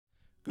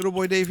Good old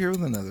boy Dave here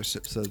with another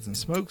Sip, Suds, and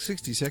Smoke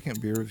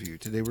 60-second beer review.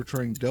 Today we're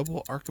trying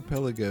Double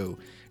Archipelago.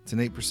 It's an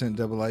 8%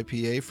 double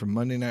IPA from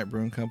Monday Night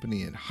Brewing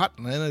Company in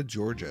Hotlanta,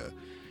 Georgia.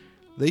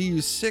 They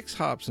use 6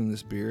 hops in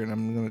this beer, and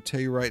I'm going to tell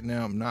you right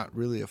now, I'm not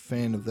really a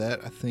fan of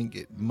that. I think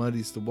it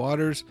muddies the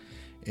waters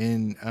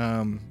and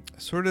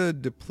sort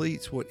of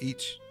depletes what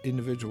each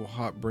individual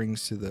hop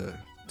brings to the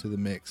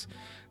mix.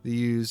 They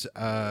use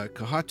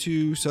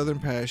Kahatu, Southern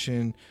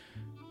Passion,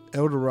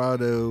 El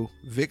Dorado,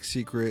 Vic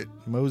Secret,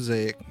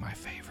 Mosaic, my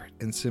favorite,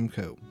 and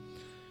Simcoe.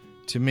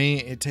 To me,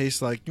 it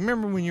tastes like, you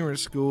remember when you were in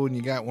school and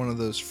you got one of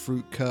those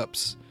fruit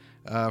cups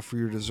for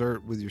your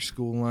dessert with your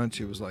school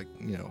lunch? It was like,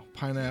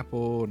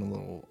 pineapple and a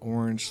little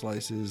orange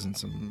slices and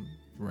some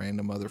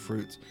random other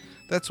fruits.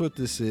 That's what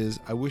this is.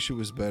 I wish it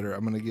was better.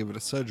 I'm going to give it a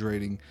SUDS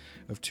rating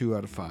of 2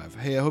 out of 5.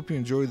 Hey, I hope you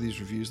enjoyed these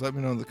reviews. Let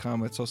me know in the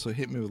comments. Also,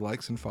 hit me with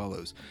likes and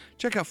follows.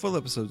 Check out full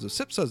episodes of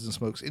Sip, Suds, and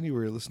Smokes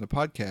anywhere you listen to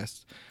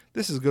podcasts.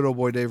 This is good old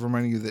boy Dave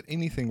reminding you that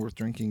anything worth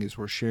drinking is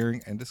worth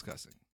sharing and discussing.